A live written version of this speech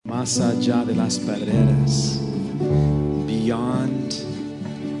más allá de las barreras, beyond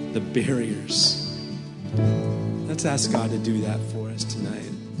the barriers. Let's ask God to do that for us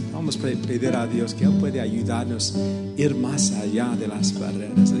tonight. Vamos a pedir a Dios que Él puede ayudarnos a ir más allá de las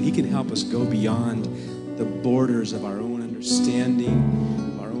barreras, that He can help us go beyond the borders of our own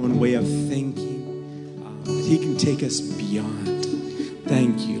understanding, our own way of thinking, that He can take us beyond.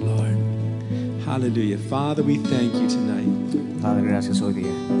 Thank you, Lord. Hallelujah. Father, we thank you tonight. Padre, gracias hoy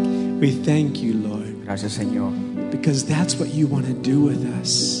día. We thank you, Lord, Gracias, Señor, because that's what you want to do with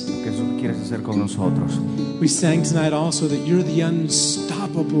us. porque es lo que quieres hacer con nosotros. We sang tonight also that you're the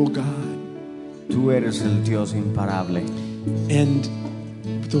unstoppable God. Tú eres el Dios imparable. And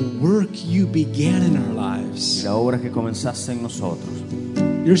the work you began in our Y lives, la obra que comenzaste en nosotros,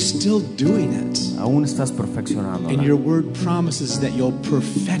 you're still doing it. aún estás perfeccionándola. And your word promises that you'll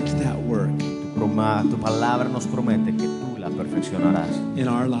perfect that work Tu palabra nos promete que tú la perfeccionarás in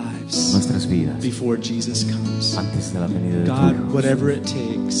our en lives nuestras vidas before Jesus comes. antes de la venida de tu God, Hijo. whatever it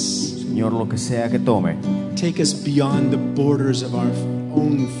takes, Señor, lo que sea que tome, take us beyond the borders of our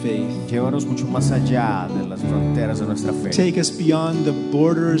own faith. llévanos mucho más allá de las fronteras de nuestra fe, Take us beyond the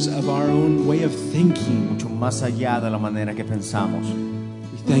borders of our own way of thinking. mucho más allá de la manera que pensamos.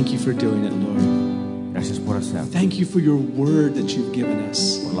 We thank you for doing it, Lord. Gracias por hacerlo, Thank you for your word that you've given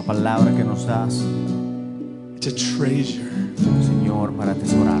us por la palabra que nos das, to treasure. Señor, para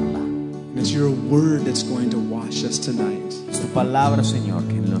atesorarla. And it's your word that's going to wash us tonight Es tu palabra, Señor,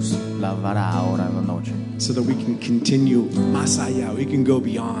 que nos lavará ahora en la noche, so that we can continue más allá. We can go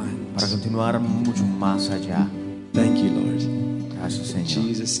beyond. para continuar mucho más allá. Thank you, Lord. Gracias, In Señor.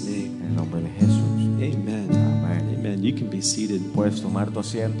 Jesus' name. En el nombre de Jesús. Amen. Amén. Amen. You can be seated. Puedes tomar tu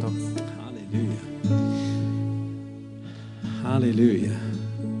asiento. Hallelujah. Hallelujah.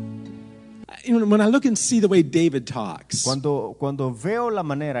 You know, when I look and see the way David talks, Cuando veo la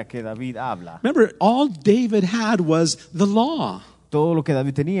manera que David habla, remember, all David had was the law. todo lo que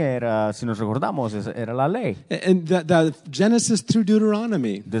David tenía era, si nos recordamos, era la ley. And the Genesis through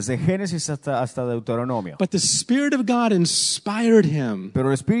Deuteronomy. Desde Génesis hasta Deuteronomio. But the Spirit of God inspired him Pero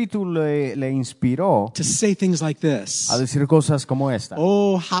el Espíritu le inspiró to say things like this. a decir cosas como esta.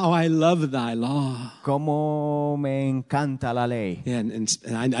 Oh, how I love thy law. Cómo me encanta la ley. Yeah, and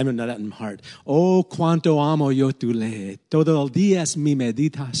I know that in heart. Oh, cuánto amo yo tu ley. Todo el día es mi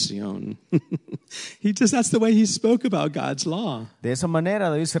meditación. That's the way he spoke about God's law. De esa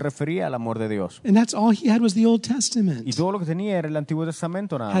manera David se refería al amor de Dios. And that's all he had was the Old Testament. Y todo lo que tenía era el Antiguo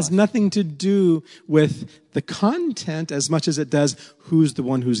Testamento nada Has más. nothing to do with the content as much as it does who's the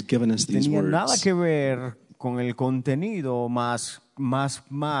one who's given us these Tenía nada words. que ver con el contenido, más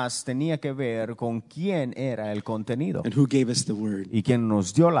tenía que ver con quién era el contenido. And who gave us the word? Y quien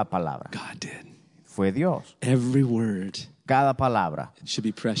nos dio la palabra God did. fue Dios. Every word Cada palabra should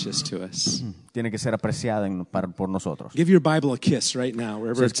be precious to us. tiene que ser apreciada por nosotros. Give your Bible a kiss right now,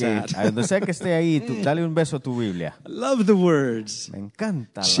 wherever Es it's que at. a donde sea que esté ahí, dale un beso a tu Biblia. I love the words. Me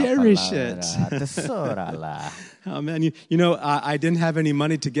encanta Cherish la it. palabra. Atesórala. Oh man, you know, I didn't have any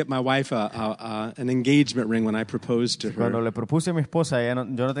money to get my wife an engagement ring when I proposed to Cuando her. le propuse a mi esposa, yo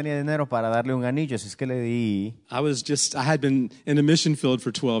no tenía dinero para darle un anillo, así es que le di. I had been in a mission field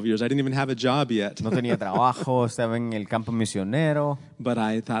for 12 years. I didn't even have a job yet. No tenía trabajo, estaba en el campo misionero. But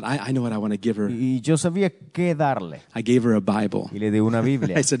I thought, I know what I want to give her. Y yo sabía qué darle. I gave her a Bible. Y le di una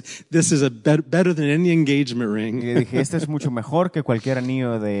Biblia. I said, this is better than any engagement Y ring. le dije, este es mucho mejor que cualquier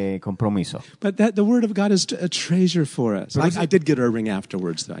anillo de compromiso. But the Word of God is a treasure for us. I did get her a ring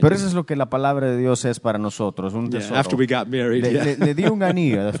afterwards, though. Pero eso es lo que la palabra de Dios es para nosotros, un Yeah, tesoro. after we got married. Le, Yeah. le di un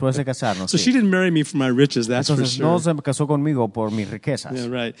anillo después de casarnos. So sí. she didn't marry me for my riches, that's for Entonces sure. no se casó conmigo por mis riquezas. Yeah,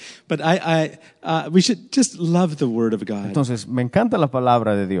 right. But we should just love the Word of God Entonces me encanta la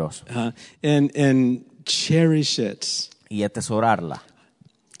palabra de Dios and cherish it. y atesorarla.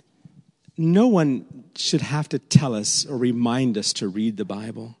 No one should have to tell us or remind us to read the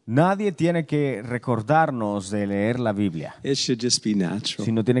Bible. Nadie tiene que recordarnos de leer la Biblia, It should just be natural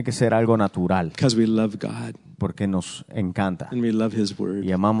sino tiene que ser algo natural, because we love God porque nos encanta and we love His Word.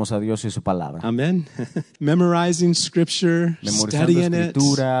 y amamos a Dios y su palabra. Amen. Memorizing Scripture, Memorizando studying it.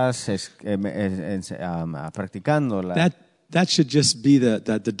 escrituras, practicándola. That should just be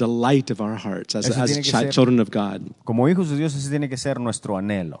the delight of our hearts as Eso tiene que ser- children of God. Como hijos de Dios, ese tiene que ser nuestro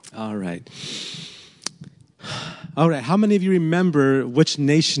anhelo. All right. All right. How many of you remember which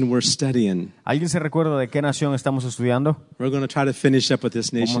nation we're studying? ¿Alguien se recuerda de qué nación estamos estudiando? We're going to try to finish up with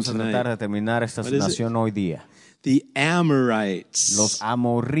this nation Vamos a tratar tonight. de terminar esta What is it? nación hoy día. The Amorites. Los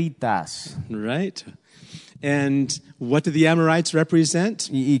amorritas. Right. And what do the Amorites represent?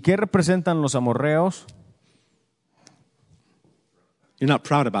 ¿Y qué representan los amorreos? You're not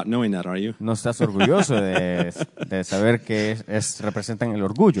proud about knowing that, are you? No estás orgulloso de saber que representan el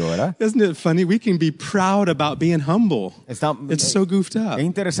orgullo, ¿verdad? Isn't it funny? We can be proud about being humble. It's so goofed up. Es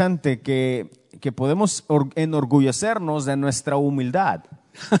interesante que podemos enorgullecernos de nuestra humildad.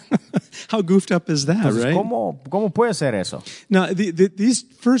 How goofed up is that, Entonces, right? ¿cómo puede ser eso? Now, these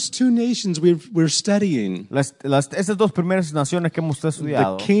first two nations we're studying, Estas dos primeras naciones que hemos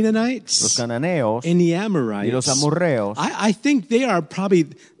estudiado, the Canaanites los cananeos and the y Amorites, los amorreos, I think they are probably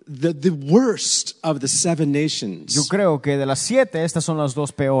the worst of the seven nations. yo creo que de las 7, estas son las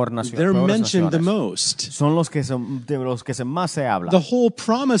dos They're peores mentioned the naciones. most. Son de los que más se habla. The whole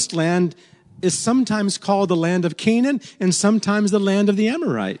promised land is sometimes called the land of Canaan and sometimes the land of the La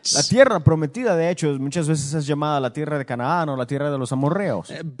Amorites. tierra prometida, de hecho, muchas veces es llamada la tierra de Canaán o la tierra de los amorreos.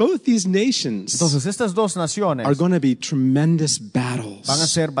 Both these nations Entonces, estas dos naciones are going to be tremendous van a battles.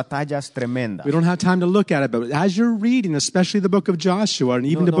 ser batallas tremendas. We don't have time to look at it, but as you're reading, especially the book of Joshua and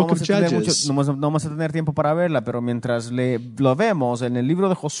even the book of Judges, no vamos a tener tiempo para verla, pero mientras lo vemos en el libro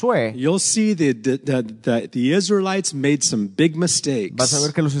de Josué, you'll see the Israelites made some big mistakes. vas a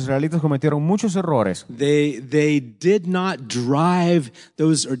ver que los israelitas cometieron muchos errores. They did not drive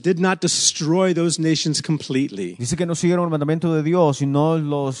those or did not destroy those nations completely. Dice que no siguieron el mandamiento de Dios y no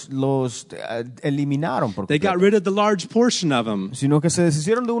los eliminaron por They got completo, rid of the large portion of them. sino que se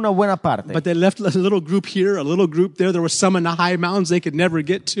deshicieron de una buena parte, But they left a little group here, a little group there. There were some in the high mountains they could never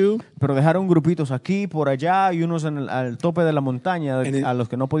get to. pero dejaron grupitos aquí, por allá y unos al tope de la montaña a los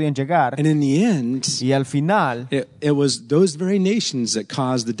que no podían llegar. And in the end, Y al final it was those very nations that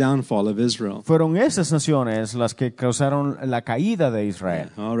caused the downfall of Israel. fueron esas naciones las que causaron la caída de Israel.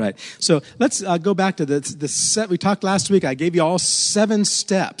 All right. So let's go back to the set. We talked last week. I gave you all 7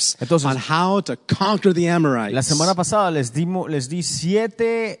 steps Entonces, on how to conquer the Amorites. La semana pasada les di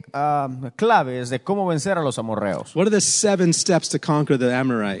 7 claves de cómo vencer a los amorreos. What are the 7 steps to conquer the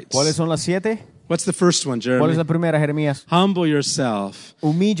Amorites? ¿Cuáles son las 7? What's the first one, ¿Cuál es Jeremy? la primera, Jeremías? Humble yourself.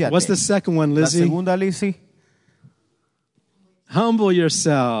 Humíllate. What's the second one, La Lizzie? segunda, Lizzie. Humble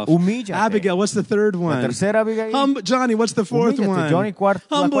yourself. Humíllate. Abigail, what's the third La one? tercera, Abigail. Johnny, what's the fourth Humíllate. one? Johnny, la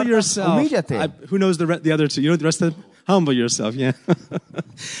Humble cuarta. yourself. Humíllate. Who knows the other two? You know the rest of them? Humble yourself, yeah.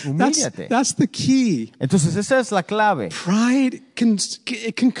 Humíllate. That's the key. Entonces esa es la clave. Pride can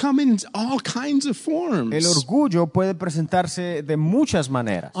come in all kinds of forms. El orgullo puede presentarse de muchas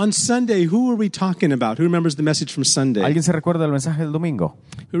maneras. On Sunday, who were we talking about? Who remembers the message from Sunday? ¿Alguien se recuerda del mensaje del domingo?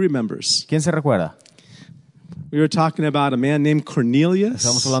 Who remembers? ¿Quién se recuerda? We were talking about a man named Cornelius,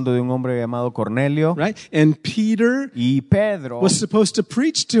 Estamos hablando de un hombre llamado Cornelio, right? And Peter y Pedro, was supposed to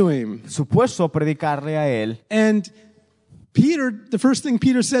preach to him. supuesto predicarle a él. And Peter, the first thing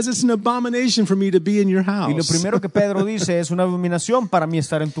Peter says, it's an abomination for me to be in your Y lo house. primero que Pedro dice es una abominación para mí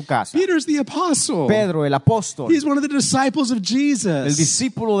estar en tu casa. Peter's the apostle. Pedro, el apóstol, He's one of the disciples of el Jesus.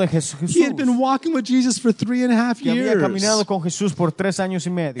 discípulo de Jesús, He had been walking with Jesus for 3.5 que había years. caminado con Jesús por 3 años y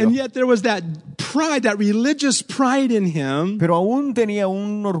medio. And yet there was that pride, that religious pride in him, Pero aún tenía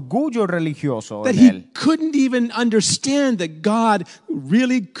un orgullo religioso that en he él, couldn't even understand that God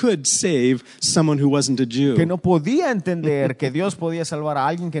really could save someone who wasn't a que Jew. no podía entender que Dios podía salvar a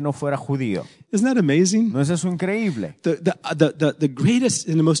alguien que no fuera judío. Isn't that amazing? ¿No es eso increíble? The greatest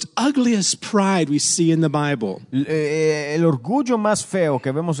and the most ugliest pride we see in the Bible El orgullo más feo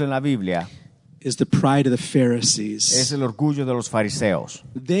que vemos en la Biblia is the pride of the es Pharisees. el orgullo de los fariseos.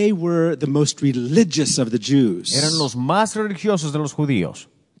 They were the most religious of the Jews. Eran los más religiosos de los judíos.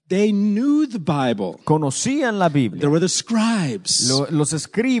 They knew the Bible. Conocían la Biblia. There were the scribes, Los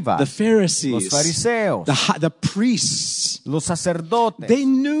escribas, the Pharisees, los fariseos, the priests. los sacerdotes, They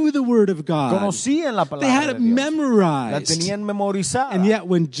knew the Word of God. conocían la They palabra had de it Dios. La memorized. tenían memorizada. And yet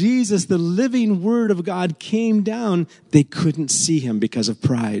when Jesus, the living Word of God, came down, they couldn't see him because of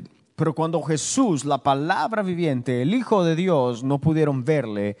pride. Pero cuando Jesús, la palabra viviente, el Hijo de Dios, no pudieron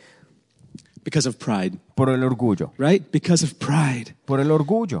verle Because of pride, por el orgullo. right? Because of pride. Por el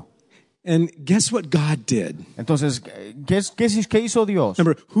orgullo. And guess what God did? Entonces, ¿qué hizo Dios?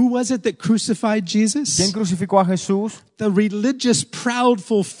 Remember, who was it that crucified Jesus? ¿Quién crucificó a Jesús? The religious,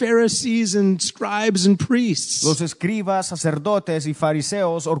 proudful Pharisees and scribes and priests. Los escribas, sacerdotes y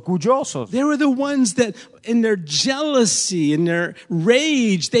fariseos orgullosos. They were the ones that, in their jealousy, in their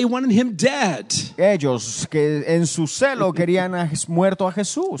rage, they wanted him dead. Ellos que en su celo querían muerto a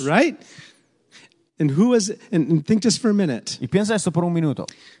Jesús. Right? And who was, and think just for a minute. Y piensa esto por un minuto.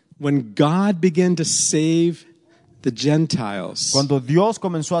 When God began to save the Gentiles. Cuando Dios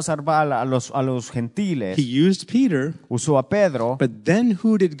comenzó a salvar a los gentiles, He used Peter, usó a Pedro, but then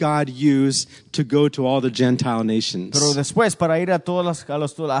who did God use to go to all the Gentile nations? pero después para ir a todas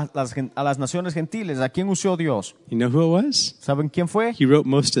a las naciones gentiles, ¿a quién usó Dios? You know who it was? ¿Saben quién fue? He wrote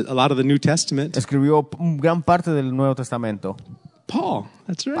a lot of the New Testament. Escribió gran parte del Nuevo Testamento. Paul.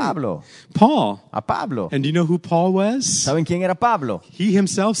 That's right. Pablo. Paul. A Pablo. And do you know who Paul was? ¿Saben quién era Pablo? He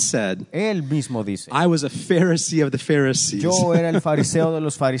himself said, Él mismo dice, I was a Pharisee of the Pharisees. yo era el fariseo de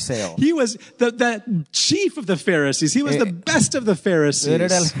los fariseos. He was the chief of the Pharisees. He was the best of the Él era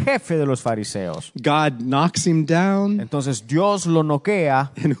el Pharisees. jefe de los fariseos. God knocks him down. Entonces Dios lo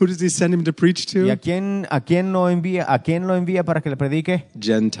noquea. And who does he send him to preach ¿Y to? a quién lo envía para que le predique?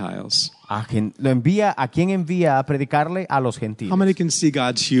 Gentiles. ¿A quién envía a predicarle? A los How gentiles. many can see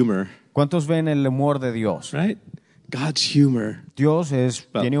God's humor? ¿Cuántos ven el humor de Dios? Right? God's humor. Dios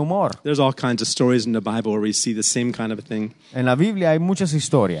tiene humor. There's all kinds of stories in the Bible where we see the same kind of a thing. En la Biblia hay muchas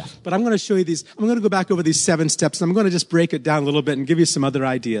historias. But I'm going to show you these. I'm going to go back over these 7 steps. And I'm going to just break it down a little bit and give you some other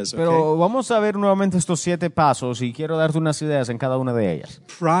ideas. Okay? Pero vamos a ver nuevamente estos 7 pasos y quiero darte unas ideas en cada una de ellas.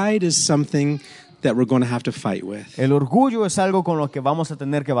 Pride is something that we're going to have to fight with. El orgullo es algo con lo que vamos a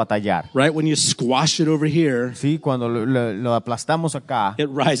tener que batallar. Right? When you squash it over here, Sí, cuando lo aplastamos acá, it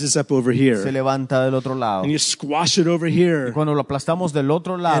rises up over here. se levanta del otro lado. And you squash it over Y here, cuando lo aplastamos del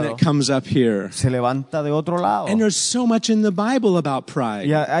otro and lado, it comes up here. se levanta de otro lado. And there's so much in the Bible about Y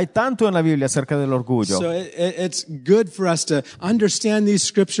pride. hay tanto en la Biblia acerca del orgullo. So it's good for us to understand these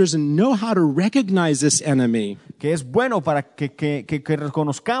scriptures and know how to recognize this enemy. Que es bueno para que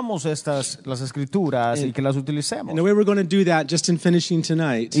reconozcamos las escrituras y que las utilicemos. And the way we're going to do that, just in finishing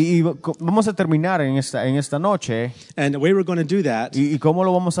tonight, Y vamos a terminar en esta noche. and the way we're going to do that ¿Y cómo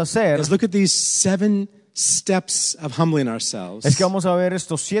lo vamos a hacer? is look at these 7 steps of humbling ourselves Es que vamos a ver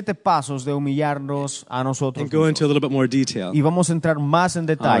estos 7 pasos de humillarnos a nosotros and go into a mismos. little bit more detail. Y vamos a entrar más en All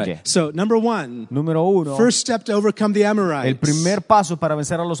detalle. right. So, number 1, Número 1, first step to overcome the el Amorites. primer paso para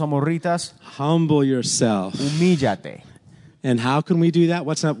vencer a los amorritas, Humble yourself. humíllate. And how can we do that?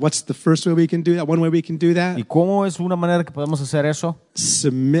 What's the first way we can do that? One way we can do that? ¿Y cómo es una manera que podemos hacer eso?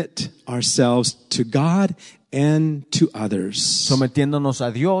 Submit ourselves to God and to others. Sometiéndonos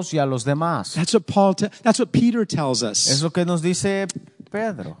a Dios y a los demás. That's what Peter tells us. Es lo que nos dice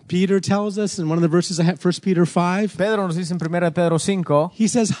Pedro. Peter tells us in one of the verses I have, 1 Peter 5, Pedro nos dice en 1 Pedro 5, he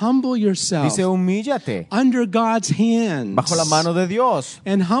says, humble yourself dice humíllate under God's hands. bajo la mano de Dios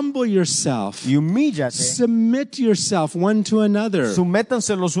And humble yourself. y humíllate. Submit yourself one to another.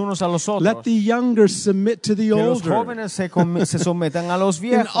 Sométanse los unos a los Let otros. the younger submit to the Que los older. jóvenes se sometan a los And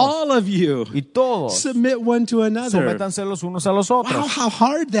viejos. all of you Y todos submit one to another. sométanse los unos a los Wow, otros. how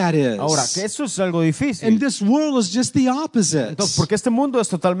hard that is. Ahora, que eso es algo And difícil. this world is just the opposite. Entonces, porque este mundo es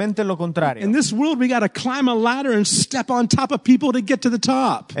totalmente lo contrario. In this world, we got to climb a ladder and step on top of people to get to the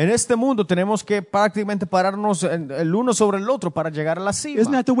top. En este mundo tenemos que prácticamente pararnos el uno sobre el otro para llegar a la cima.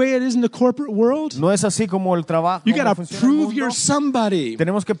 Isn't that the way it is in the corporate world? No es así como el trabajo. You como got to funciona el prove mundo. you're somebody.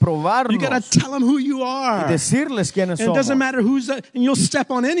 Tenemos que You probarnos got to tell them who you y are. decirles quiénes And it doesn't somos. matter and you'll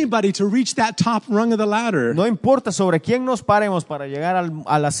step on anybody to reach that top rung of the ladder. No importa sobre quién nos paremos para llegar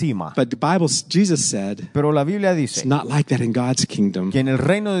a la cima. But the Bible, Jesus said, Pero la Biblia it's dice not like that in God's kingdom. que en el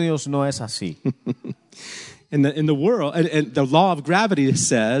reino de Dios no es así. In the world, and the law of gravity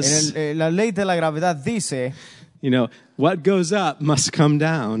says, La ley de la gravedad dice what goes up must come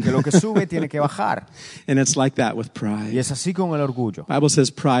down. que lo que sube tiene que bajar. And it's like that with Y pride. es así con el orgullo. The Bible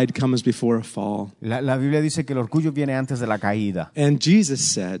says pride comes before a fall. La Biblia dice que el orgullo viene antes de la caída. And Jesus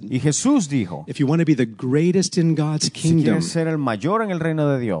said, Y Jesús dijo, if you want to be the greatest in God's si kingdom, quieres ser el mayor en el reino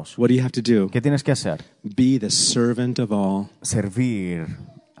de Dios, what do you have to do? ¿qué tienes que hacer? Be the servant of all. Servir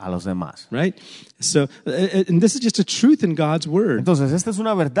a los demás. Right? So, and this is just a truth in God's word. Entonces, esta es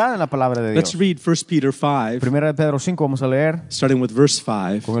una verdad en la palabra de Let's Dios. read 1 Peter 5, Primera de Pedro 5, vamos a leer. starting with verse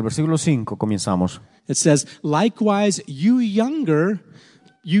 5. Con el versículo 5 comenzamos. It says, likewise, you younger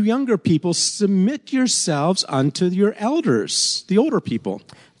people, submit yourselves unto your elders, the older people.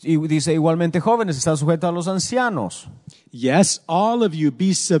 Y dice, igualmente jóvenes, están sujetos a los ancianos. Yes, all of you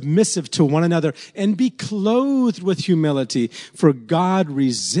be submissive to one another and be clothed with humility, for God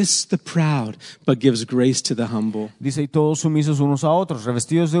resists the proud, but gives grace to the humble. Dice, y todos sumisos unos a otros,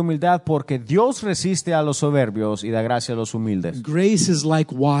 revestidos de humildad, porque Dios resiste a los soberbios y da gracia a los humildes. Grace is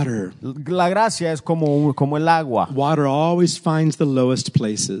like water. La gracia es como el agua. Water always finds the lowest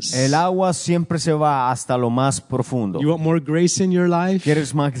places. El agua siempre se va hasta lo más profundo. You want more grace in your life?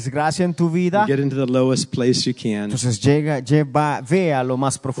 ¿Quieres más más gracia en tu vida, get into the lowest place you can. entonces ve a lo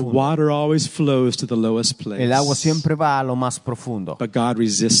más The profundo. water always flows to the lowest place. El agua siempre va a lo más profundo. But God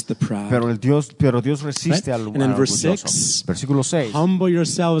resists the proud. Pero Dios resiste al And in verse orgulloso. 6, Versículo 6. humble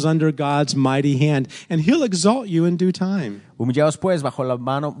yourselves under God's mighty hand, and He'll exalt you in due time. Humillaos pues bajo la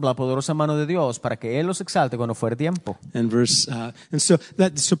poderosa mano de Dios para que Él los exalte cuando fuere tiempo. And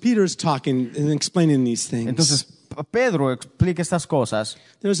so Peter is talking and explaining these things. Entonces Pedro explica estas cosas.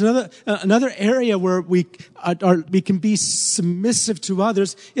 There's another area where we can be submissive to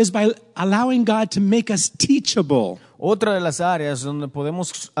others is by allowing God to make us teachable. Otra de las áreas donde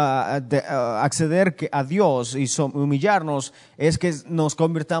podemos acceder a Dios y humillarnos es que nos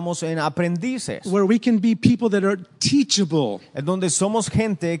convirtamos en aprendices. Where we can be people that are teachable. En donde somos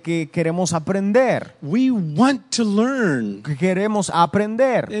gente que queremos aprender. We want to learn. Que queremos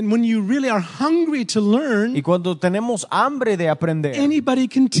aprender. And when you really are hungry to learn, y cuando tenemos hambre de aprender, anybody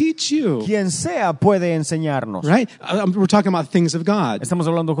can teach you. Quien sea puede enseñarnos. Right? We're talking about things of God. Estamos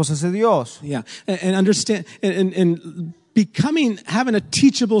hablando de cosas de Dios. Yeah. And understand and having a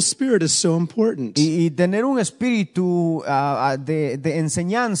teachable spirit is so important. Y tener un espíritu de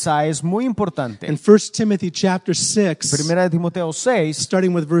enseñanza es muy importante. In 1 Timothy chapter 6, Primera de Timoteo 6,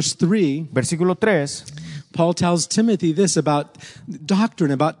 starting with verse 3, versículo 3, Paul tells Timothy this about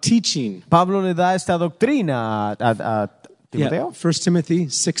doctrine, about teaching. Pablo le da esta doctrina a Timoteo. 1 Timothy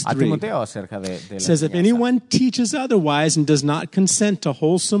 6:3. A Timoteo acerca de la says, if anyone teaches otherwise and does not consent to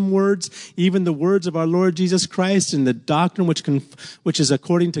wholesome words, even the words of our Lord Jesus Christ and the doctrine which is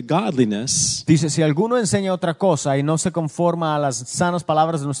according to godliness. Dice, si alguno enseña otra cosa y no se conforma a las sanas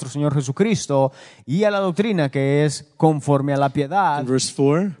palabras de nuestro Señor Jesucristo y a la doctrina que es conforme a la piedad. In verse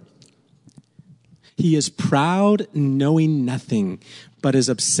 4, he is proud, knowing nothing, but is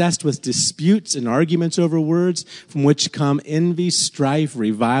obsessed with disputes and arguments over words, from which come envy, strife,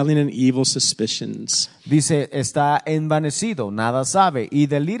 reviling, and evil suspicions. Dice, está envanecido, nada sabe, y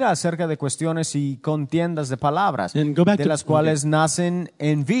delira acerca de cuestiones y contiendas de palabras, de las cuales nacen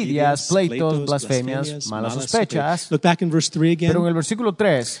envidias, pleitos, blasfemias, malas sospechas. Look back in verse 3 again. Pero en el versículo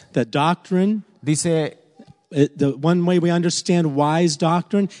 3, the doctrine, dice, the one way we understand wise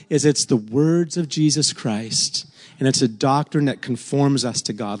doctrine is it's the words of Jesus Christ. And it's a doctrine that conforms us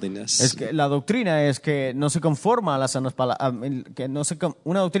to godliness. Es que la doctrina es que no se conforma a las sanas palabras,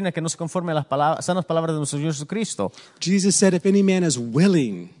 una doctrina que no se conforme a las sanas palabras de nuestro Señor Jesucristo. Jesus said, if any man is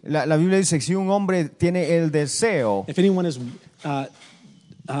willing. La Biblia dice que si un hombre tiene el deseo. If anyone is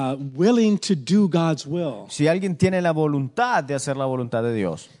willing to do God's will. Si alguien tiene la voluntad de hacer la voluntad de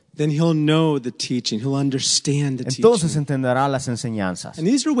Dios. Then he'll know the teaching. He'll understand the teaching. Entonces entenderá las enseñanzas. And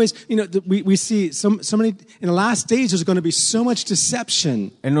these are ways, we see so many, in the last days there's going to be so much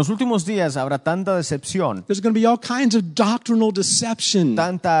deception. En los últimos días habrá tanta decepción. There's going to be all kinds of doctrinal deception.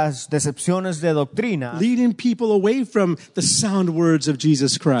 Tantas decepciones de doctrina. Leading people away from the sound words of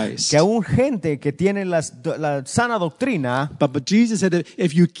Jesus Christ. Que aún gente que tiene la sana doctrina. But Jesus said,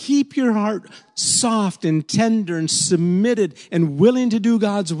 if you keep your heart soft and tender and submitted and willing to do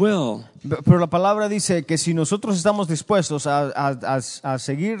God's will. Pero la palabra dice que si nosotros estamos dispuestos a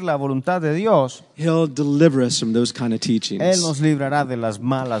seguir la voluntad de Dios, He'll deliver us from those kind of teachings. Él nos librará de las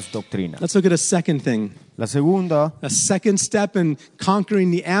malas doctrinas. Let's look at a second thing. La segunda, a second step in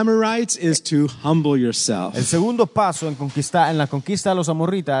conquering the Amorites is to humble yourself. El segundo paso en la conquista de los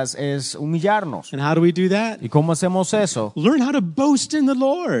amorritas es humillarnos. And how do we do that? ¿Y cómo hacemos eso? Learn how to boast in the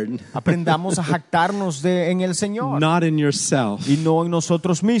Lord. Aprendamos a jactarnos en el Señor. Not in yourself. Y no en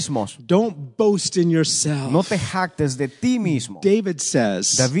nosotros mismos. Don't boast in yourself. No te jactes de ti mismo.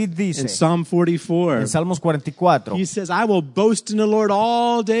 David dice in Psalm 44. En Salmos 44. He says, I will boast in the Lord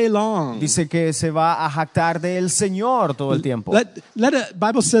all day long. Dice que se va a jactar del Señor todo el tiempo.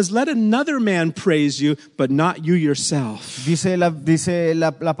 Bible says, let another man praise you, but not you yourself. Dice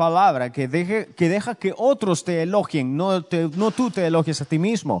la palabra que deja que otros te elogien, no tú te elogies a ti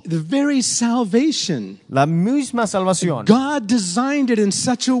mismo. The very salvation. La misma salvación. God designed it in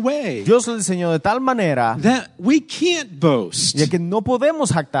such a way. Dios lo diseñó de tal manera that we can't boast. Ya que no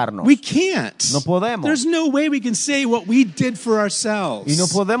podemos jactarnos. We can't. No podemos. There's no way we can say what we did for ourselves. Y no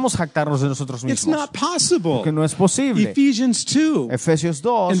podemos jactarnos de nosotros mismos. It's not possible. Porque no es posible. Ephesians 2. Efesios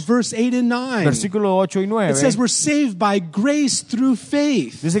 2. In verse 8 and 9. Versículo 8 y 9. It says we're saved by grace through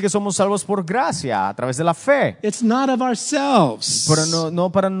faith. Dice que somos salvos por gracia a través de la fe. It's not of ourselves. Pero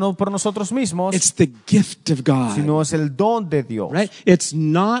no por nosotros mismos. It's the gift of God. Sino es el don de Dios. Right? It's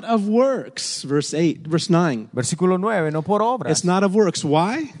not of works. Verse 9. Versículo 9, no por obras. It's not of works.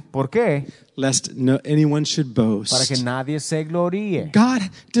 Why? ¿Por qué? Lest anyone should boast. Para que nadie se gloríe. God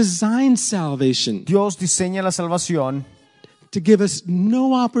designed salvation. Dios diseña la salvación to give us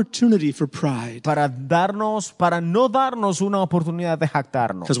no opportunity for pride. para no darnos una oportunidad de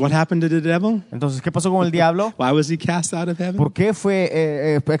jactarnos. Because what happened to the devil? Entonces, ¿qué pasó con el diablo? Why was he cast out of heaven? ¿Por qué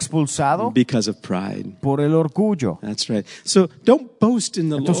fue expulsado? Because of pride. Por el orgullo. That's right. So don't boast in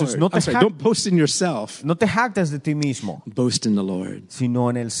the Entonces, Lord. Don't boast in yourself. No te jactes de ti mismo, Boast in the Lord. sino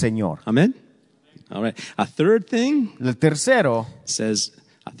en el Señor. Amen? All right. A third thing El tercero, says,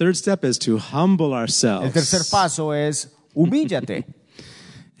 a third step is to humble ourselves. el tercer paso es humíllate.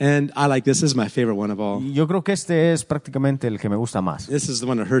 And I like this is my favorite one of all. Y yo creo que este es prácticamente el que me gusta más. This is the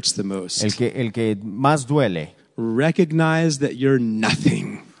one that hurts the most. El que más duele. Recognize that you're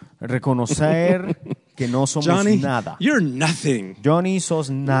nothing. Reconocer que no somos Johnny, nada. you're nothing. Johnny, sos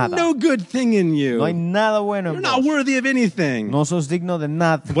nada. No good thing in you. No hay nada bueno You're en not vos. worthy of anything. No sos digno de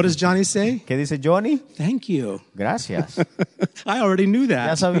nada. What does Johnny say? ¿Qué dice Johnny? Thank you. Gracias. I already knew Ya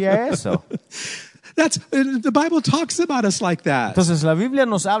that. sabía eso. The Bible talks about us like that. Entonces la Biblia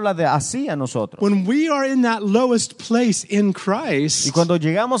nos habla de así a nosotros. When we are in that lowest place in Y Christ, cuando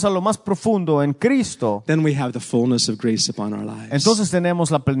llegamos a lo más profundo en Cristo, then we have the fullness of grace upon our lives. entonces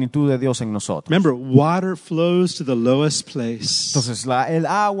tenemos la plenitud de Dios en nosotros. Remember, water flows to the lowest place. Entonces el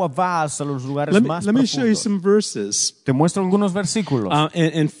agua va hasta los lugares más Let me show you profundos. some verses. Te muestro algunos versículos.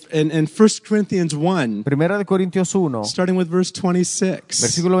 In 1 Corinthians 1, Primera de Corintios 1, starting with verse 26.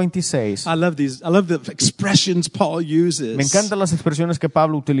 versículo 26. I love these. I love the expressions Paul uses. Me encantan las expresiones que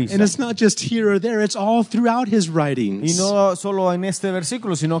Pablo utiliza. And it's not just here or there, it's all throughout his Y writings. no solo en este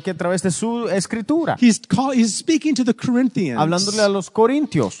versículo, sino que a través de su escritura. He's speaking to the Corinthians. Hablándole a los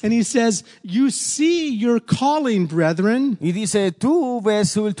corintios. And he says, you see your calling, brethren. Y dice, tú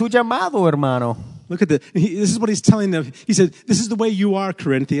ves tu llamado, hermano. Look at this is what he's telling them. He said, this is the way you are,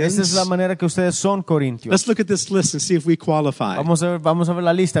 Corinthians. Esta es la manera que ustedes son corintios. Let's look at this list and see if we qualify. Vamos a ver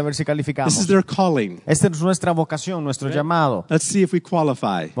la lista, a ver si This calificamos. is their calling. Esta es nuestra vocación, nuestro llamado. Let's see if we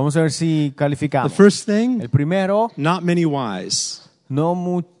qualify. Vamos a ver si The calificamos. first thing, El primero, not many wise. no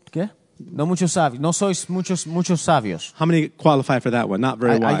muchos sabios. No sois muchos sabios. How many qualify for that one? Not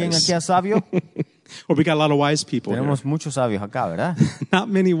very ¿Alguien aquí wise. es sabio? Or we got a lot of wise people here. Tenemos muchos sabios acá, ¿verdad? Not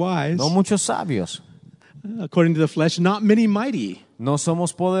many wise. No muchos sabios. According to the flesh, not many mighty. No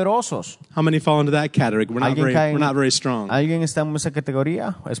somos poderosos. How many fall into that category? We're not very strong. ¿Alguien está en esa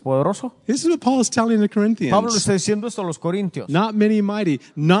categoría? ¿Es poderoso? This is what Paul is telling the Pablo le Corinthians. está diciendo esto a los corintios. Not many mighty,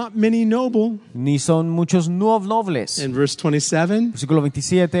 not many noble. Ni son muchos nobles. In verse 27, Versículo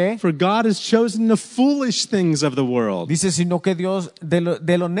 27 for God has chosen the foolish things of the world. dice, sino que Dios de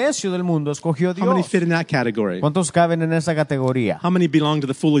lo necio del mundo escogió How many Dios. fit in that category? ¿Cuántos caben en esa categoría? How many belong to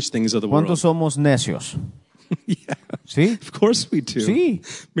the foolish things of the world? ¿Cuántos somos necios? Yeah, ¿Sí? of course we do. Sí.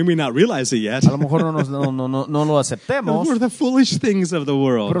 We may not realize it yet. A lo mejor no lo aceptemos, We're the foolish things of the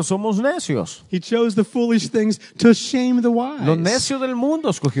world. pero somos necios. He chose the foolish things to shame the wise. Lo necio del mundo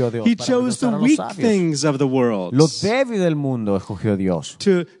escogió Dios He para chose the avergonzar a los weak sabios. things of the world Lo débil del mundo escogió Dios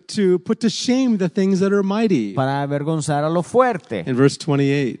to put to shame the things that are mighty. para avergonzar a lo fuerte. In verse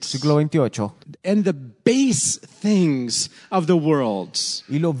 28, Versículo 28. and the base things of the world.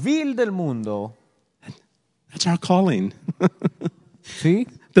 Y lo vil del mundo, That's our calling. ¿sí?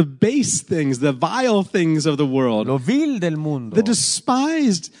 The base things, the vile things of the world, Lo vil del mundo the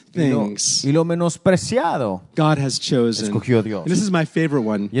despised things y lo menospreciado God has chosen. escogió Dios. And this is my favorite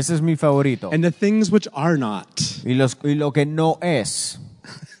one. Y ese es mi favorito. And the things which are not. Y lo que no es.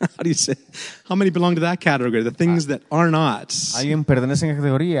 How do you say? How many belong to that category? The things that are not. Alguien pertenece en la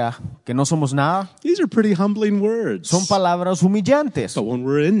categoría que no somos nada. These are pretty humbling words. Son palabras humillantes. But when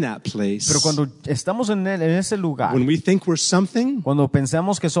we're in that place, Pero cuando estamos en ese lugar, when we think we're something, cuando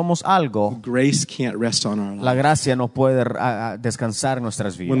pensamos que somos algo, grace can't rest on our la life. gracia no puede descansar en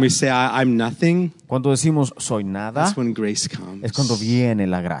nuestras When we vidas. say, I'm nothing, Cuando decimos soy nada, that's when grace comes. es cuando viene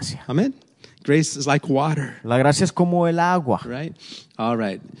la gracia. Amen? Grace is like water, La gracia es como el agua. right? All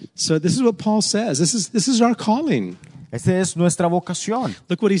right. So this is what Paul says. This is our calling. Esta es nuestra vocación.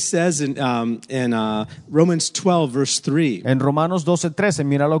 Look what he says in Romans 12, verse 3. En Romanos 12:13,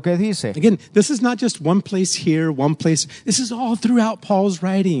 mira lo que dice. Again, this is not just one place here, one place. This is all throughout Paul's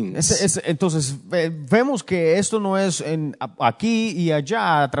writings. Entonces, vemos que esto no es aquí y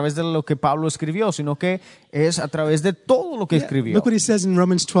allá a través de lo que Pablo escribió, sino que es a través de todo lo que escribió. Look what he says in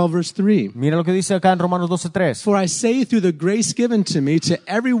Romans 12, verse 3. Mira lo que dice acá en Romanos 12:3. For I say through the grace given to me to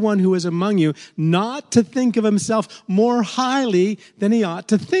everyone who is among you, not to think of himself more highly than he ought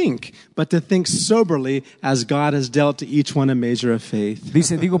to think, but to think soberly as God has dealt to each one a measure of faith.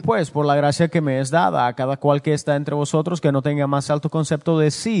 Dice, digo pues, por la gracia que me es dada a cada cual que está entre vosotros, que no tenga más alto concepto de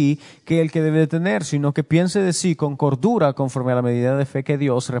sí que el que debe de tener, sino que piense de sí con cordura conforme a la medida de fe que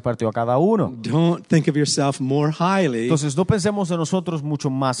Dios repartió a cada uno. Don't think of yourself more highly Entonces no pensemos de nosotros mucho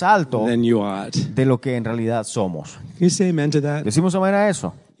más alto than you ought. de lo que en realidad somos. Can you say amen to that? Decimos amén a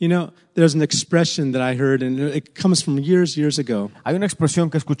eso. You know, there's an expression that I heard, and it comes from years ago. Hay una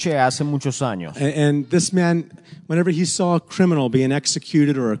expresión que escuché hace muchos años. And this man, whenever he saw a criminal being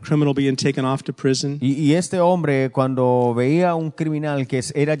executed or a criminal being taken off to prison, Y este hombre, cuando veía un criminal que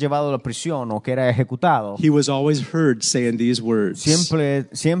era llevado a la prisión o que era ejecutado, he was always heard saying these words.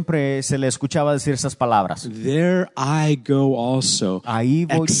 siempre se le escuchaba decir esas palabras. There I go also, Ahí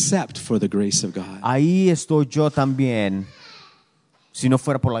voy, except for the grace of God. ahí estoy yo también, si no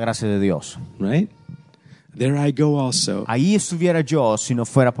fuera por la gracia de Dios. Right? There I go also, Ahí estuviera yo si no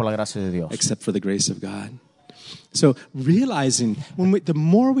fuera por la gracia de Dios. except for the grace of God. So realizing, the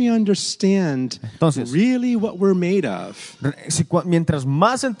more we understand Entonces, really what we're made of, mientras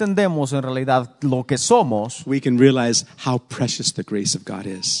más entendemos en realidad lo que somos, we can realize how precious the grace of God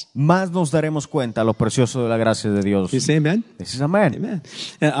is. más nos daremos cuenta lo precioso de la gracia de Dios. Can you say amen? This is amén. Amen.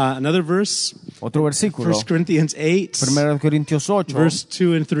 Another verse, Otro versículo, 1 Corinthians 8, 1 Corintios 8, verse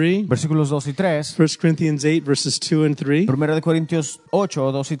 2 and 3. versículos 2 y 3. 1 Corinthians 8, verses 2 and 3. 1 Corintios 8,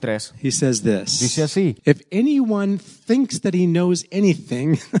 2 y 3. He says this. Dice así. If anyone thinks that he knows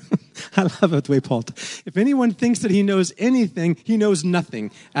anything, I love it the way Paul. If anyone thinks that he knows anything, he knows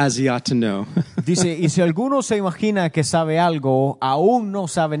nothing as he ought to know. Dice, y si alguno se imagina que sabe algo, aún no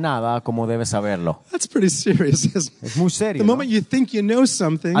sabe nada como debe saberlo. That's pretty serious, isn't it? Es muy serio, The ¿no? moment you think you know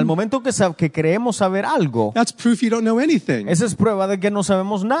something, Al momento que creemos saber algo, that's proof you don't know anything. esa es prueba de que no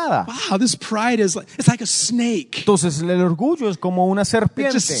sabemos nada. Wow, this pride is it's like a snake. Entonces el orgullo es como una It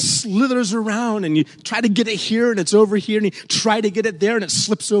serpiente just slithers around and you try to get it here and it's over here and you try to get it there and it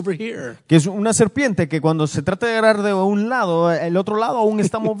slips over here. Que es una serpiente que cuando se trata de agarrar de un lado, el otro lado aún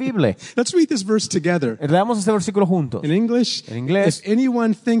está movible. Let's read this verse together. Leamos este versículo juntos. In English, En inglés. if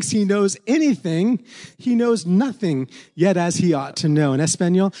anyone thinks he knows anything, he knows nothing yet as he ought to know. En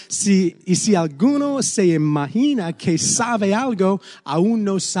español, si alguno se imagina que sabe algo, aún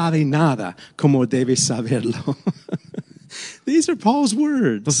no sabe nada como debe saberlo. These are Paul's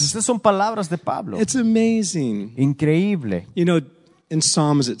words. Entonces estas son palabras de Pablo. It's amazing. Increíble. You know, in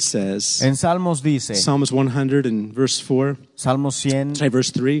Psalms it says, En Salmos dice, Psalms 100 and verse 4, Salmos 100,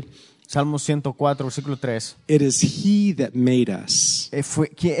 verse 3, Salmos 104, versículo 3. it is he that made us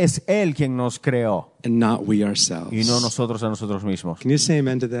Es Él quien nos creó and not we ourselves. y no nosotros a nosotros mismos. Can you say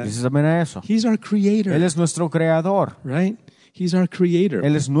amen to that? ¿Dices amén a eso? He's our creator, Él es nuestro creador. right? He's our creator.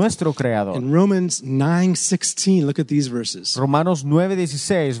 Él es nuestro creador. In Romans 9:16, look at these verses. Romanos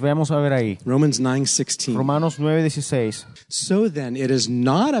 9:16, veamos a ver ahí. Romans 9:16. Romanos 9:16. So then, it is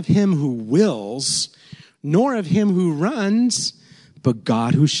not of him who wills, nor of him who runs, but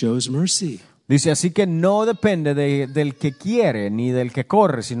God who shows mercy. Dice, así que no depende del que quiere ni del que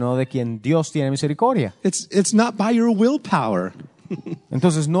corre, sino de quien Dios tiene misericordia. It's not by your willpower.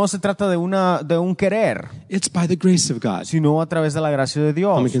 Entonces no se trata de un querer, It's by the grace of God. sino a través de la gracia de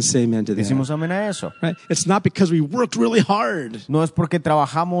Dios. And we can say amen to that. Decimos amén a eso. Right? It's not because we worked really hard. No es porque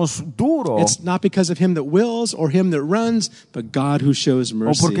trabajamos duro It's not because of him that wills or him that runs, but God who shows o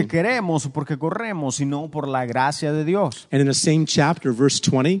mercy. porque queremos o porque corremos, sino por la gracia de Dios. And in the same chapter, verse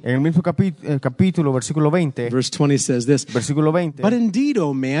 20, En el mismo capítulo, versículo 20, verse 20 says this, versículo 20. But indeed,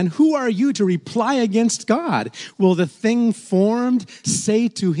 O man, who are you to reply against God? Will the thing formed say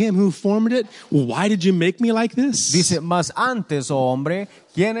to him who formed it, why did you make me like this? Dice, mas antes, oh hombre,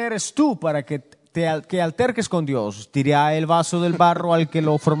 ¿quién eres tú para que alterques con Dios? Dirá el vaso del barro al que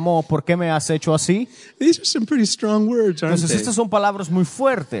lo formó, ¿por qué me has hecho así? These are some pretty strong words, aren't Entonces, they? estas son palabras muy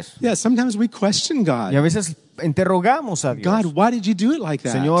fuertes. Yeah, sometimes we question Y God. a veces interrogamos a Dios. God, why did you do it like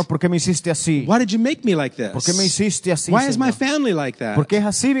that? Señor, ¿por qué me hiciste así? Why did you make me like this? ¿Por qué me hiciste así, Why is my Señor? family like that? ¿Por qué es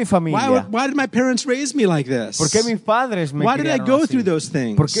así mi familia? Why did my parents raise me like this? ¿Por qué mis padres me Why did I criaron go así? through those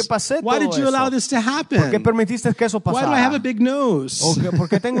things? ¿Por qué pasé Why todo did you eso? allow this to happen? ¿Por qué permitiste que eso Why do I have a pasara? big nose? ¿Por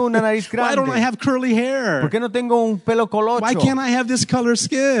qué tengo una nariz Why don't I grande? have curly hair? ¿Por qué no tengo un pelo colocho? Why can't I have this color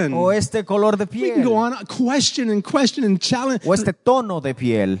skin? ¿O este color de We can go piel? on question and challenge. ¿O este tono de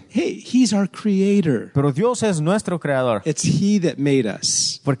piel? Hey, he's our creator. Pero Dios es nuestro creador. It's he that made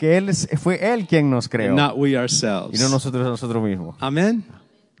us, Porque fue Él quien nos creó. and not we Y ourselves. no nosotros a nosotros mismos. Amen?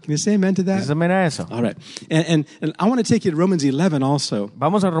 Can you say amen to that? ¿Dices amén a eso? All right. And I want to take you to Romans 11 also.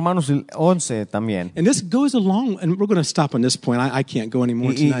 Vamos a Romanos 11 también. And this goes along, and we're going to stop on this point. I can't go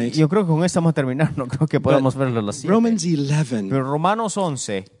anymore tonight. Y yo creo que con esto vamos a terminar. No creo que podamos verlo las 7. Romans 11 Pero Romanos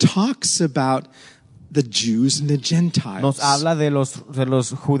 11 talks about the Jews and the Gentiles. nos habla de los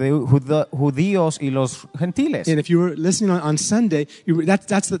judíos y los gentiles. And if you were listening on Sunday,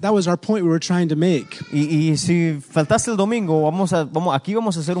 that was our point we were trying to make. Y si faltaste el domingo, aquí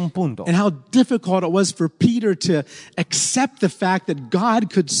vamos a hacer un punto. And how difficult it was for Peter to accept the fact that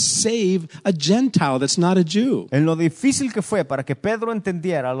God could save a Gentile that's not a Jew. En lo difícil que fue para que Pedro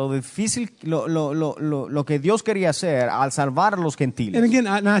entendiera lo difícil, lo que Dios quería hacer al salvar a los gentiles. And again,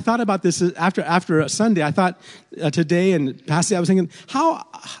 I thought about this after Sunday. I thought today and past day, I was thinking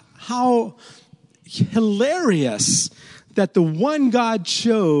how hilarious that the one God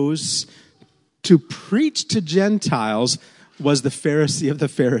chose to preach to Gentiles was the Pharisee of the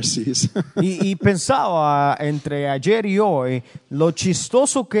Pharisees. y pensaba entre ayer y hoy lo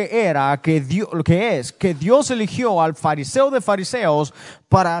chistoso que era que Dios eligió al fariseo de fariseos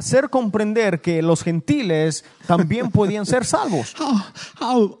para hacer comprender que los gentiles también podían ser salvos.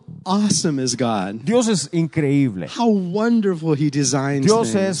 How awesome is God? Dios es increíble. How wonderful He designs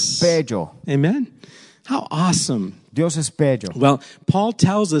Dios things. es bello. Amen. How awesome. Dios es bello. Well, Paul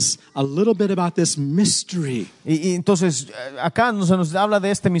tells us a little bit about this mystery. Y entonces acá se nos habla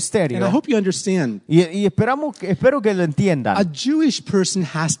de este misterio. And I hope you understand. Y espero que lo entiendan. A Jewish person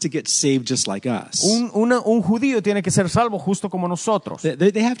has to get saved just like us. Un judío tiene que ser salvo justo como nosotros.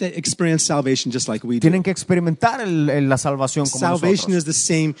 They have to experience salvation just like we do. Tienen que experimentar la salvación como Salvation nosotros. is the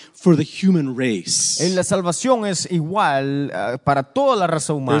same for the human race. La salvación es igual para toda la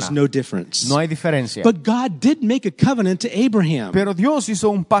raza humana. There's no difference. No hay diferencia. But God did make a covenant to Abraham. Pero Dios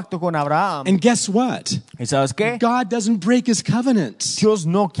hizo un pacto con Abraham. And guess what? ¿Y sabes qué? God doesn't break His covenants. Dios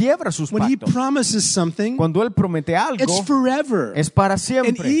no quiebra sus When He pactos. promises something, Cuando Él promete algo, it's forever. es para And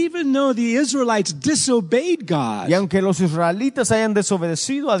siempre. even though the Israelites disobeyed God, Y aunque los israelitas hayan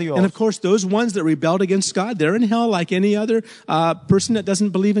desobedecido a Dios, and of course those ones that rebelled against God, they're in hell like any other person that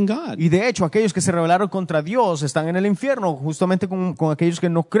doesn't believe in God. y de hecho aquellos que se rebelaron contra Dios están en el infierno justamente con aquellos que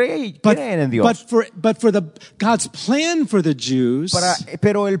no creen en Dios. But for God's plan for the Jews,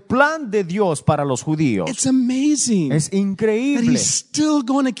 pero el plan de Dios para los judíos it's amazing es that increíble. He's still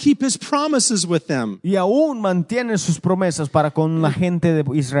going to keep His promises with them. Y aún mantiene sus promesas para con la gente de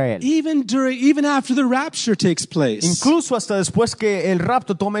Israel. Even after the rapture takes place. Incluso hasta después que el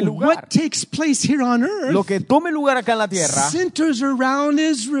rapto tome lugar. What takes place here on earth Lo que tome lugar acá en la tierra centers around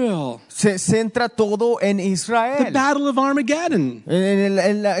Israel. se centra todo en The Israel. Battle of Armageddon.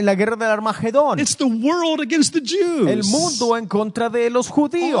 En la guerra del Armagedón. It's the world against the Jews. El mundo en contra de los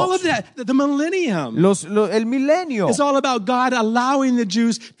judíos. All of that, the millennium. El milenio. It's all about God allowing the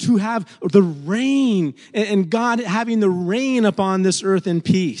Jews to have the reign and God having the reign upon this earth in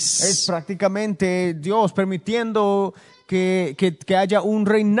peace. Es prácticamente Dios permitiendo que haya un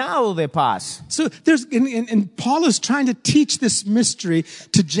reinado de paz. So and Paul is trying to teach this mystery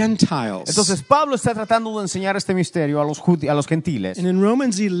to Gentiles. Entonces Pablo está tratando de enseñar este misterio a los gentiles. And in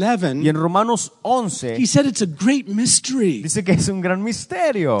Romans 11, Y en Romanos 11 he said it's a great mystery dice que es un gran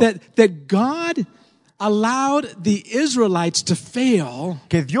misterio. that God allowed the Israelites to fail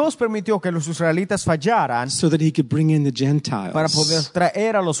Que Dios permitió que los israelitas fallaran so that He could bring in the Gentiles. para poder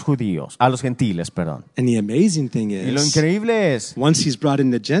traer a los judíos, a los gentiles, perdón. And the amazing thing Y lo is, increíble es, once He's brought in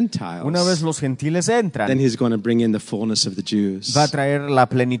the Gentiles, una vez los gentiles then entran, He's going to bring in the fullness of the Jews. va a traer la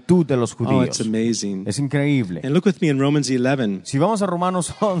plenitud de los Oh, judíos. it's amazing. Es increíble. And look with me in Romans 11. Si vamos a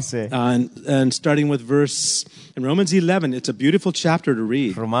Romanos 11, And starting with in Romans 11, it's a beautiful chapter to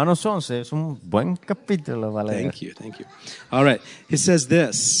read. Romanos 11 es un buen capítulo, ¿vale? Thank you. All right. It says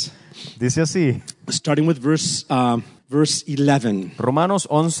this, Dice así, starting with verse 11. Romanos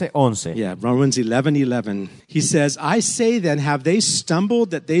 11:11. Yeah, Romans 11:11. He says, I say then, have they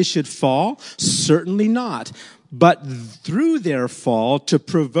stumbled that they should fall? Certainly not. But through their fall, to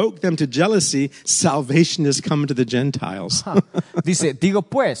provoke them to jealousy, salvation has come to the Gentiles. Dice, digo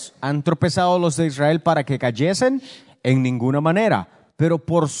pues, ¿han tropezado los de Israel para que cayesen? En ninguna manera. Pero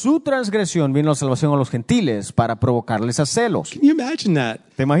por su transgresión vino la salvación a los gentiles para provocarles a celos. Can you imagine that?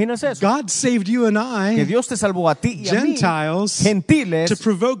 ¿Te imaginas eso? God saved you and Que I, Dios te salvó a ti y a mí, Gentiles, gentiles, to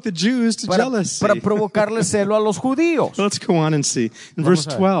provoke the Jews to jealousy. para provocarle celo a los judíos. Let's go on and see. In verse Vamos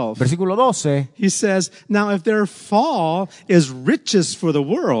a ver. 12, Versículo 12. he says, now if their fall is riches for the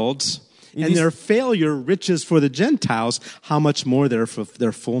world, and their failure riches for the Gentiles, how much more their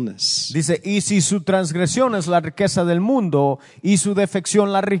fullness. Dice, y si su transgresión es la riqueza del mundo y su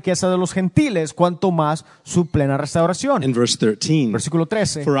defección la riqueza de los gentiles, cuanto más su plena restauración. In verse 13, Versículo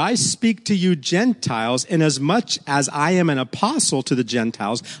 13. For I speak to you Gentiles, inasmuch as I am an apostle to the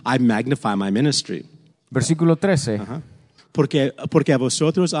Gentiles, I magnify my ministry. Versículo 13. Porque a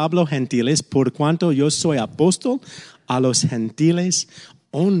vosotros hablo gentiles, por cuanto yo soy apóstol, a los gentiles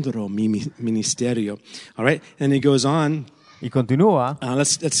honro mi ministerio. All right, and it goes on. Y continúa.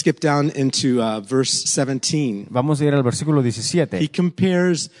 Let's skip down into verse 17. Vamos a ir al versículo 17. He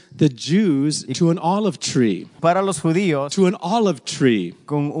compares the Jews to an olive tree. Para los judíos, to an olive tree.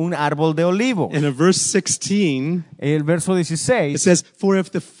 Con un árbol de olivo. In verse 16, el verso 16, it says, For if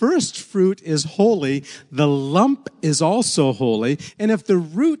the first fruit is holy, the lump is also holy, and if the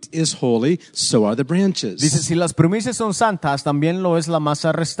root is holy, so are the branches. Dice, si las primicias son santas, también lo es la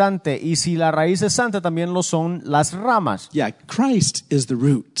masa restante, y si la raíz es santa, también lo son las ramas. Yeah, Christ is the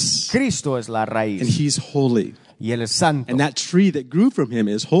root. Cristo es la raíz. And he's holy. Y él es santo. And that tree that grew from him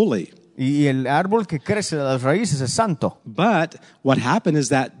is holy. Y el árbol que crece de las raíces es santo. But what happened is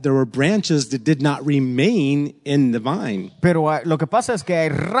that there were branches that did not remain in the vine. Pero lo que pasa es que hay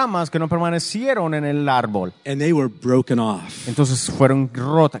ramas que no permanecieron en el árbol. And they were broken off. Entonces fueron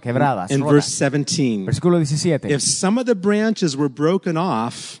quebradas. In verse 17. Versículo 17. If some of the branches were broken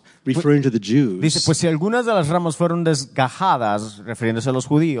off, referring to the Jews. Dice, pues si algunas de las ramas fueron desgajadas, refiriéndose a los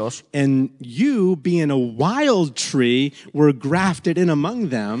judíos, and you, being a wild tree, were grafted in among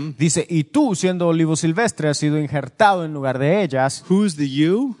them. Dice, y tú, siendo olivo silvestre, has sido injertado en lugar de ellas. Who's the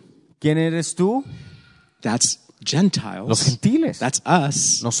you? ¿Quién eres tú? That's Gentiles. Los gentiles. That's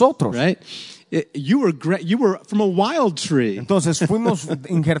us. Nosotros. Right? You were from a wild tree. Entonces fuimos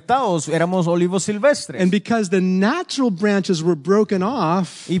injertados, éramos olivos silvestres. And because the natural branches were broken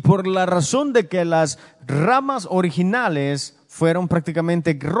off, y por la razón de que las ramas originales fueron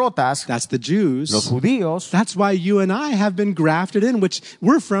prácticamente rotas, that's the Jews. Los judíos. That's why you and I have been grafted in, which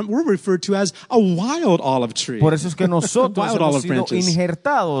we're referred to as a wild olive tree. Por eso es que nosotros hemos sido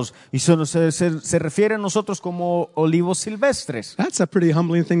injertados y se refiere a nosotros como olivos silvestres. That's a pretty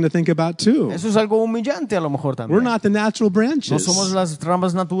humbling thing to think about too. Eso es algo humillante a lo mejor también. We're not the natural branches. No somos las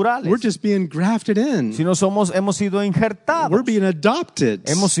ramas naturales. We're just being grafted in. Sino hemos sido injertados. We're being adopted.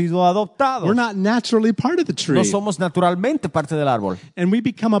 Hemos sido adoptados. We're not naturally part of the tree. No somos naturalmente parte del árbol. And we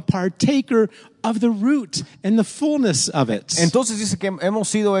become a partaker of the root and the fullness of it. Entonces dice que hemos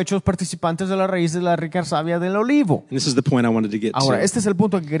sido hechos participantes de la raíz de la rica savia del olivo. And this is the point I wanted to get Ahora, to. este es el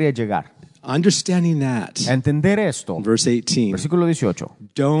punto que quería llegar. Understanding that. Entender esto. Verse 18. Versículo 18.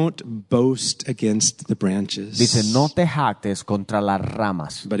 Don't boast against the branches. Dice, no te jactes contra las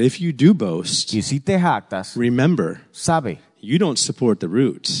ramas. But if you do boast, y si te jactas, remember, sabe you don't support the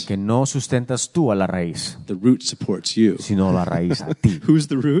root. Que no sustentas tú a la raíz. The root supports you. Sino la raíz a ti. Who's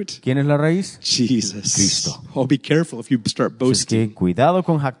the root? ¿Quién es la raíz? Jesus. Cristo. Oh, be careful if you start boasting. Es que cuidado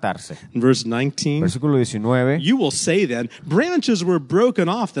con jactarse. In verse 19. Versículo 19. You will say then, branches were broken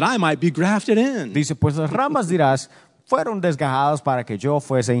off that I might be grafted in. Dice, pues las ramas dirás, fueron desgajadas para que yo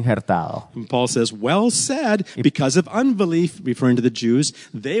fuese injertado. And Paul says, well said, because of unbelief, referring to the Jews,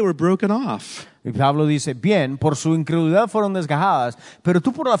 they were broken off. Y Pablo dice, bien, por su incredulidad fueron desgajadas, pero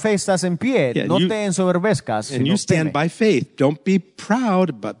tú por la fe estás en pie, no te ensoberbezcas. And you stand by faith. Don't be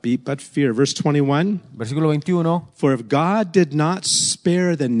proud, but fear. Verse 21. Versículo 21. For if God did not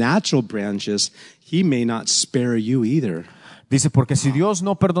spare the natural branches, he may not spare you either. Dice, porque si Dios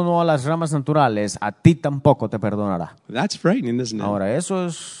no perdonó a las ramas naturales, a ti tampoco te perdonará. That's frightening, isn't it? Ahora, eso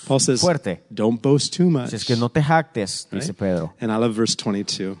es Paul says, fuerte. Don't boast too much. Es que no te jactes, dice Pedro. And I love verse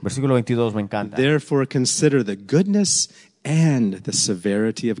 22. Versículo 22 me encanta. Therefore consider the goodness and the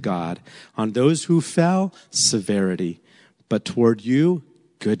severity of God. On those who fell, severity. But toward you,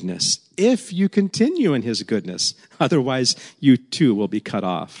 goodness. If you continue in his goodness. Otherwise, you too will be cut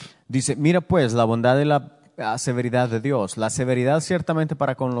off. Dice, mira pues la bondad de la severidad de Dios. La severidad ciertamente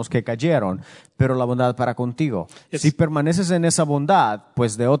para con los que cayeron, pero la bondad para contigo. Si permaneces en esa bondad,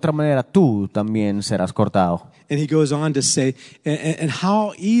 pues de otra manera tú también serás cortado. And he goes on to say, and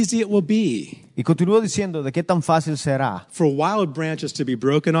how easy it will be. Y continúa diciendo de qué tan fácil será. For wild branches to be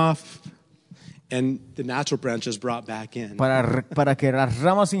broken off and the natural branches brought back in. Para que las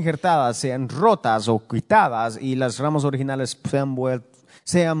ramas injertadas sean rotas o quitadas y las ramas originales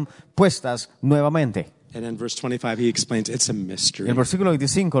sean puestas nuevamente. And in verse 25 he explains it's a mystery. El versículo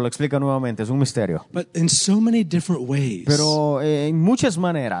 25 lo explica nuevamente, es un misterio. But in so many different ways. Pero en muchas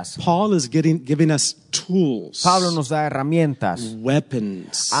maneras, Paul is giving us tools. Pablo nos da herramientas,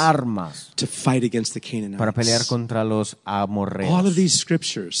 weapons, armas to fight against the Canaanites. Para pelear contra los amorreos. All of these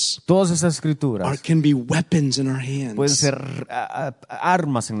scriptures Todas esas escrituras can be weapons in our hands. Pueden ser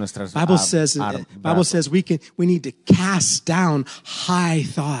armas en nuestras Bible says we need to cast down high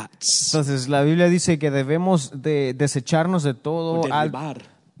thoughts. Entonces la Biblia dice que debemos de desecharnos de todo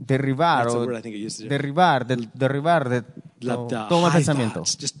derribar todo pensamiento.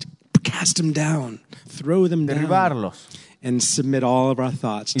 Just cast them down, throw them derribarlos. Down. And submit all of our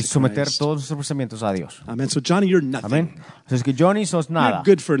thoughts to y someter Christ. todos nuestros pensamientos a Dios. Amen. So Johnny, you're nothing. Amen. Entonces que Johnny sos nada.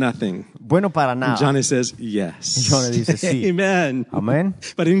 You're good for nothing. Bueno para nada. And Johnny says yes. Y Johnny dice sí. Amen. Amen.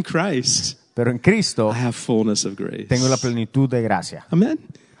 But in Christ, pero en Cristo I have fullness of grace. Tengo la plenitud de gracia. Amen.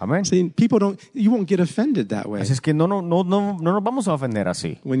 Amen. See, you won't get offended that way. Así es que no nos vamos a ofender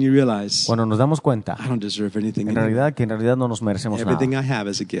así. When you realize, cuando nos damos cuenta, I don't deserve anything. En realidad no nos merecemos everything nada. I have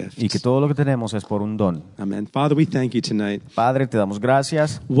is a gift. Y que todo lo que tenemos es por un don. Amen. Father, we thank you tonight. Padre, te damos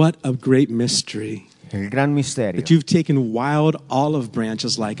gracias. What a great mystery. El gran misterio. That you've taken wild olive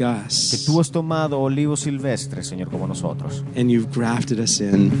branches like us. Que tú has tomado olivos silvestres, Señor, como nosotros. And you've grafted us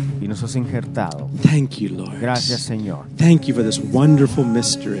in. Y nos has injertado. Thank you, Lord. Gracias, Señor. Thank you for this wonderful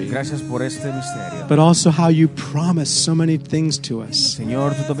mystery. Gracias por este misterio. But also how you promise so many things to us.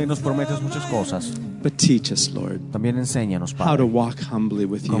 Señor, tú también nos prometes muchas cosas. But teach us, Lord. También enséñanos, Padre. How to walk humbly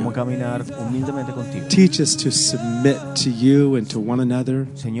with you. Cómo caminar humildemente contigo. Teach us to submit to you and to one another.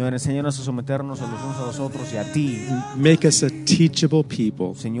 Señor, enséñanos a someternos a los unos a los otros y a ti. Make us a teachable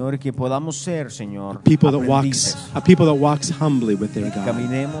people. Señor, que podamos ser, Señor, a people that walks humbly with their God.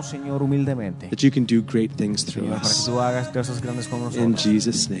 Caminemos, Señor, humildemente. That you can do great things through Señor, us. Para que tú hagas cosas grandes con nosotros. In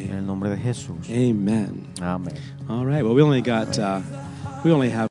Jesus' name. En el nombre de Jesús. Amen. Amen. All right. Well, we only have